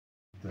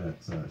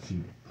that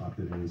she popped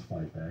it in his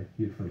flight bag.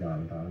 He had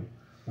forgotten about it.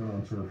 Went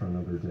on tour for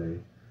another day,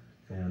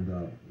 and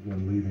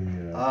when leaving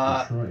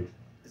Detroit.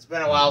 It's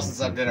been a while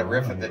since I've done a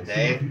riff of the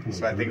day,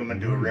 so I think I'm going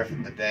to do a riff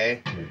of the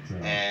day,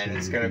 and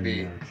it's going to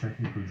be a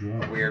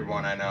weird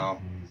one, I know.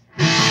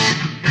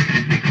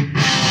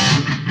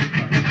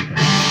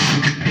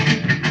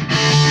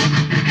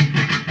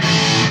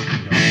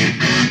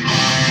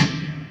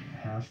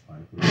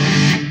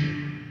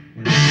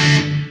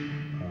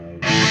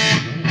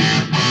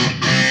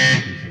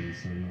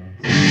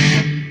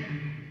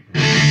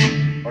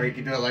 Or you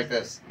can do it like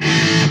this.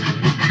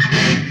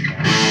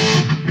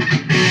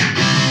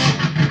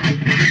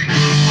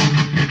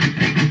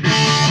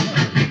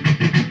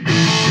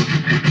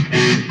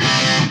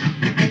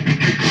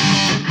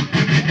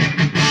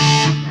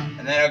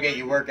 Get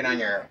you working on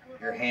your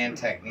hand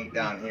technique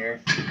down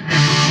here. I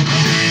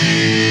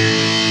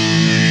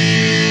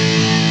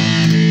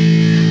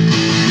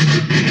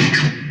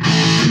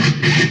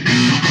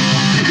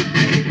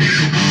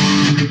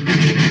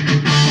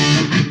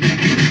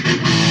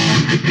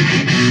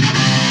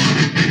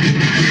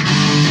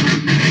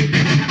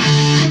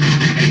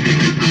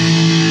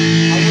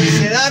wish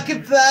that I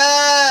could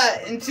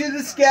fly into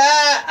the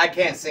sky. I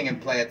can't sing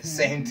and play at the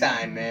same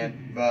time,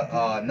 man.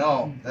 But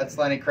no, that's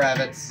Lenny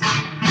Kravitz.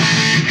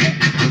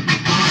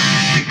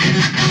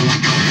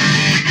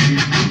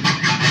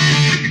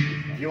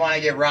 If you want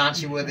to get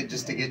raunchy with it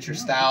just to get your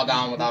style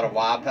down without a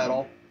wah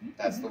pedal,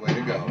 that's the way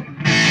to go.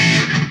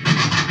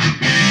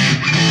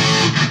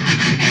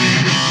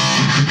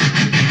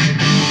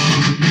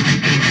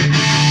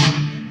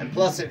 And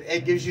plus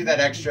it gives you that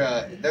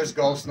extra, there's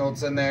ghost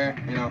notes in there,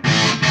 you know.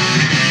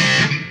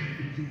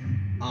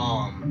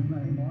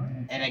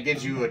 And it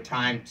gives you a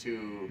time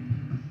to,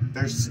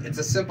 it's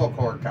a simple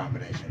chord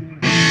combination.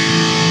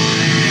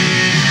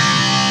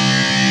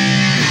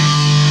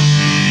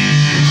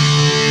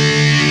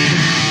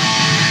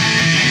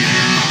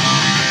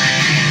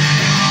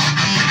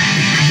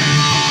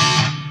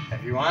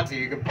 If you want to,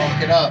 you can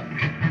punk it up.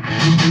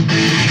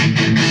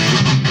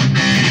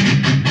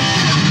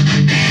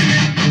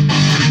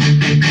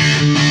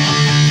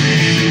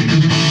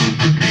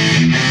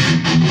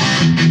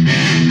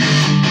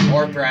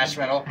 Or thrash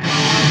metal.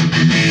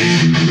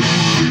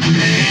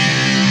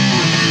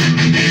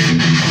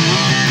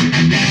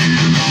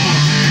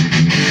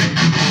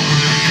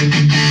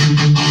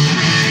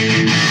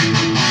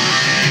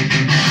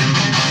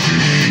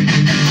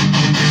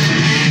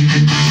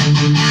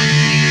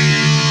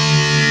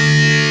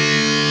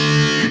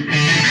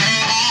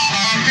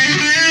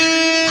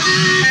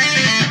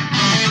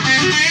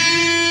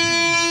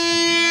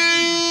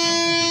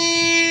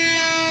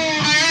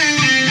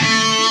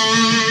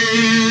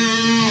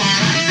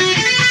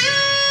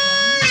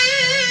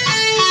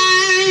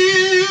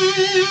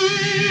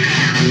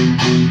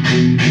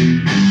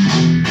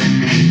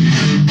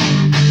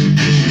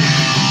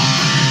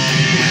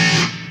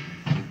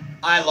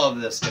 I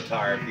love this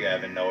guitar if you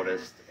haven't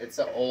noticed. It's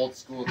an old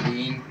school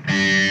Dean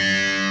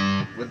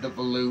with the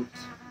volute.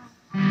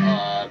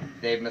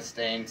 Dave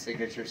Mustaine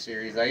signature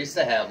series. I used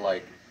to have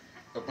like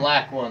the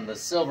black one, the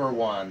silver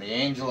one, the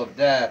Angel of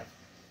Death,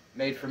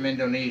 made from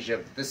Indonesia.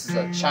 But this is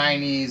a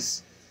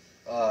Chinese,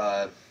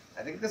 I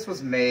think this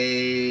was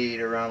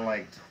made around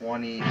like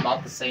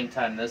about the same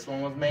time this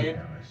one was made.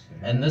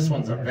 And this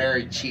one's a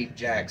very cheap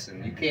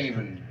Jackson. You can't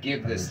even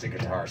give this to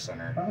Guitar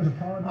Center.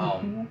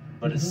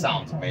 But it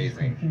sounds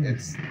amazing.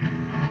 It's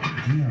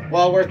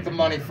well worth the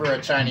money for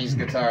a Chinese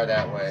guitar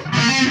that way.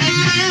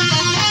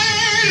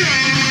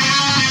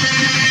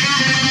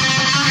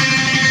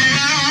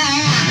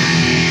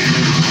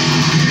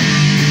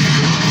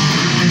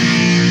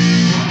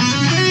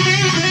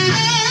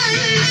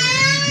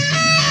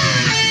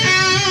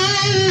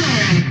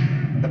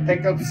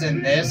 Pickups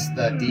in this,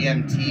 the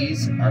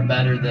DMTs, are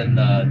better than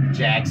the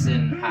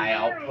Jackson high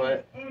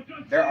output.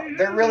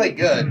 They're really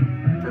good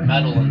for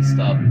metal and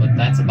stuff, but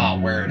that's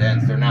about where it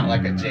ends. They're not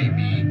like a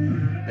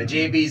JB. The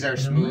JBs are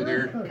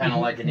smoother, kind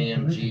of like an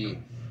EMG.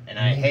 And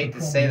I hate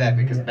to say that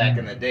because back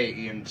in the day,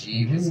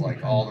 EMG was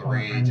like all the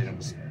rage and it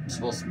was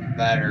supposed to be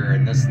better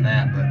and this and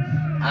that. But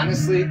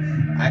honestly,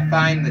 I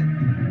find that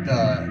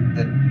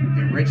the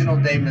original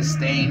Dave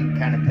Mustaine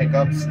kind of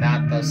pickups,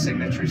 not the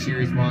signature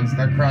series ones,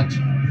 they're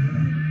crunchy.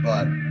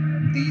 But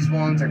these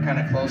ones are kind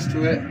of close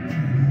to it.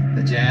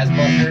 The Jazz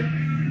Bucker,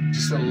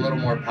 just with a little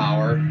more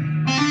power.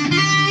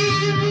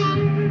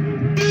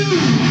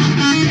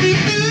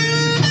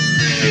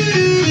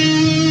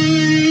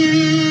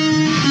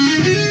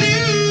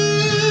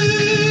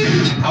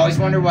 I always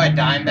wonder why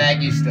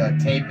Dimebag used to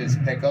tape his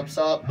pickups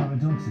up,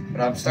 but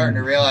I'm starting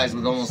to realize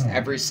with almost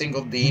every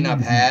single Dean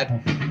I've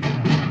had,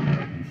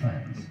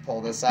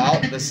 pull this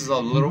out, this is a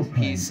little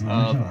piece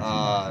of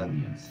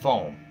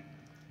foam.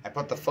 I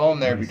put the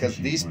foam there because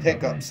these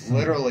pickups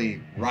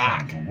literally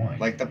rock.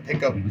 Like the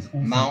pickup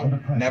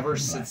mount never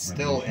sits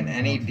still in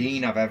any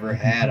Dean I've ever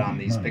had on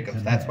these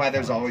pickups. That's why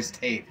there's always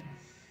tape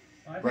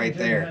right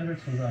there,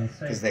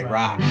 because they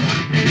rock.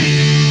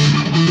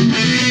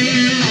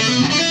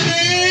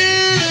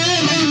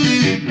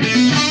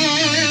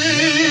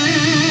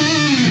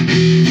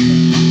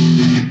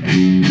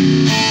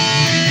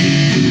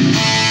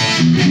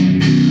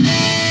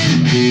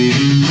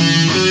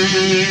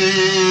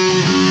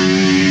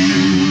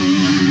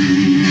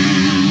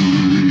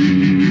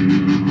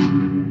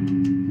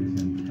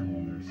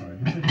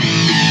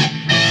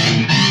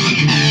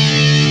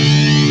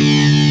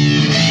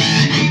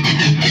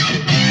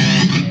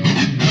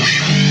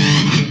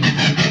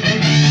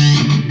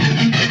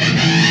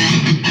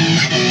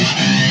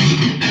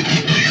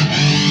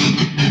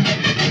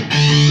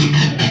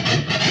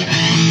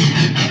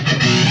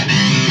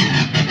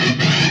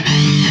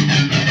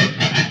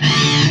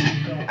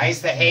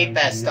 hate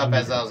that stuff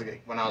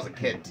when I was a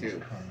kid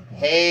too.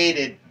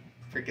 Hated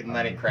freaking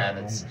Lenny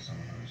Kravitz.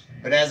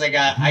 But as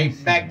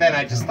back then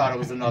I just thought it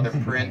was another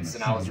Prince,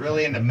 and I was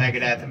really into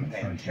Maddhatter and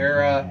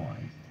Pantera.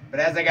 But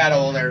as I got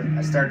older,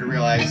 I started to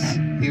realize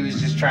he was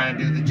just trying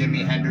to do the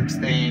Jimi Hendrix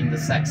thing, the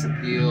sex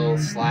appeal /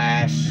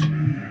 Slash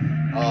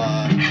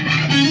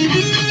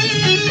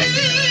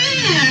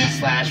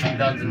from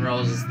Guns N'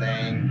 Roses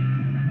thing.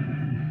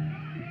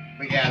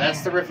 But yeah,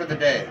 that's the riff of the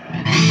day.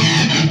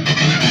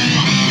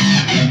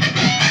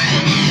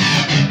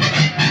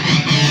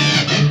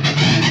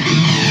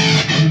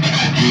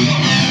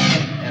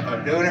 If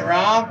I'm doing it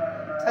wrong,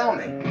 tell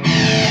me.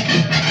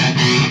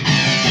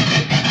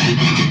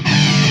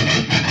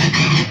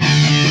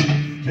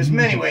 There's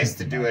many ways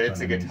to do it. It's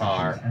a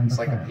guitar. It's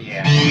like a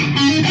piano.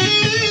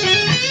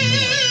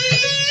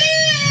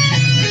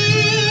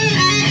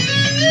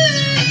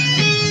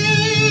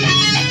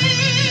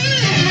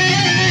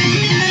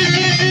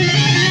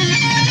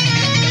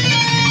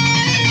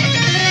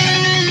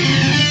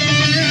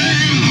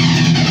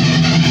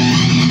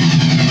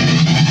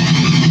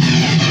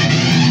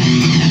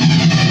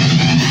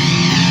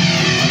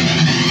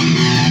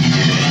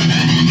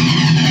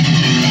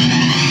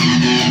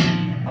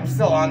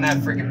 On that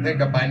freaking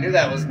pickup, I knew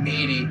that was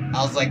meaty.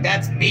 I was like,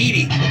 that's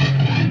meaty.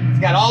 It's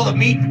got all the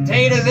meat,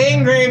 potatoes,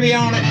 and gravy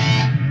on it.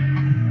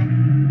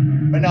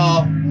 But no,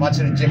 I'm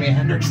watching a Jimi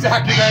Hendrix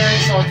documentary,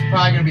 so it's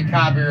probably gonna be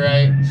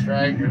copyright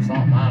strike or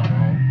something. I don't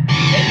know.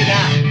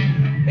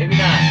 Maybe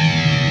not.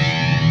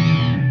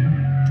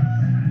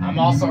 I'm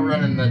also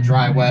running the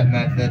dry wet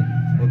method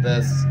with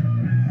this.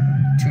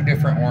 2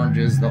 different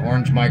oranges, the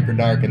orange micro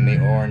dark and the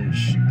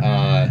orange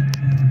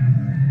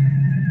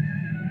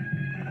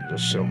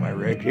just show my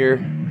rig here.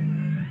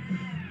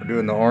 We're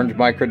doing the orange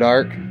micro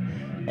dark,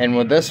 and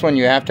with this one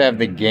you have to have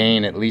the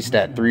gain at least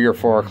at 3 or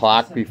 4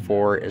 o'clock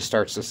before it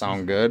starts to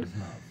sound good.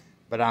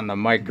 But on the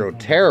Micro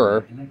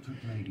Terror,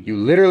 you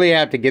literally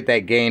have to get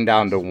that gain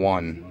down to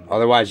 1.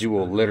 Otherwise you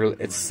will literally,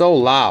 it's so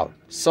loud,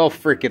 so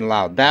freaking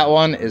loud. That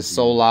one is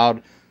so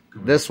loud.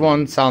 This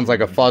one sounds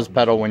like a fuzz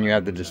pedal when you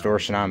have the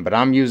distortion on, but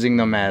I'm using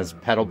them as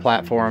pedal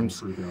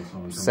platforms,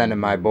 sending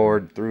my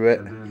board through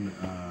it.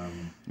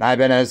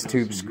 Ibanez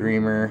Tube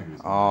Screamer.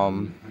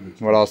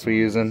 What else we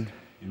using?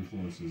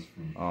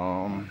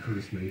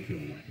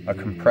 A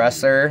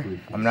compressor.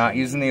 I'm not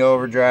using the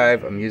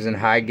overdrive. I'm using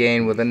high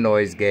gain with a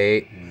noise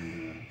gate.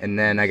 And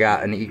then I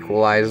got an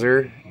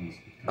equalizer,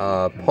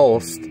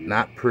 post,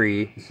 not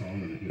pre.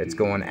 It's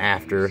going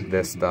after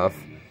this stuff.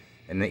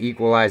 And the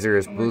equalizer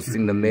is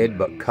boosting the mid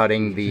but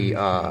cutting the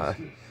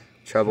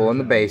treble and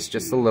the bass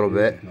just a little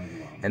bit.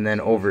 And then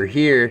over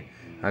here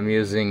I'm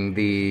using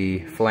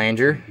the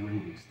flanger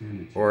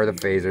or the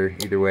phaser,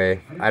 either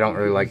way. I don't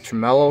really like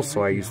tremolo,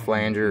 so I use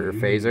flanger or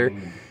phaser.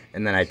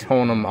 And then I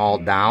tone them all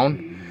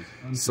down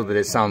so that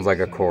it sounds like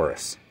a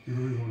chorus.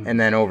 And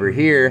then over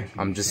here,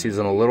 I'm just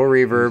using a little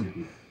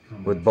reverb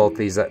with both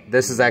these.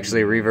 This is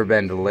actually a reverb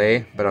and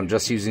delay, but I'm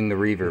just using the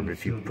reverb.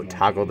 If you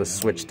toggle the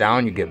switch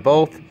down, you get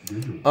both.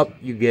 Up,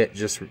 you get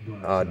just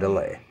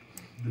delay.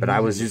 But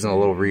I was using a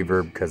little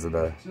reverb because of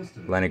the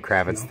Lenny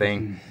Kravitz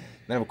thing.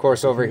 Then of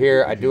course over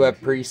here, I do have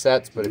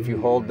presets, but if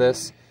you hold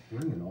this,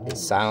 it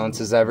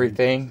silences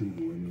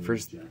everything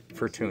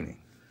for tuning.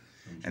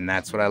 And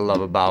that's what I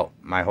love about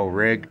my whole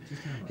rig,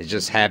 is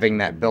just having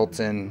that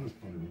built-in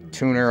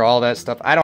tuner, all that stuff. I don't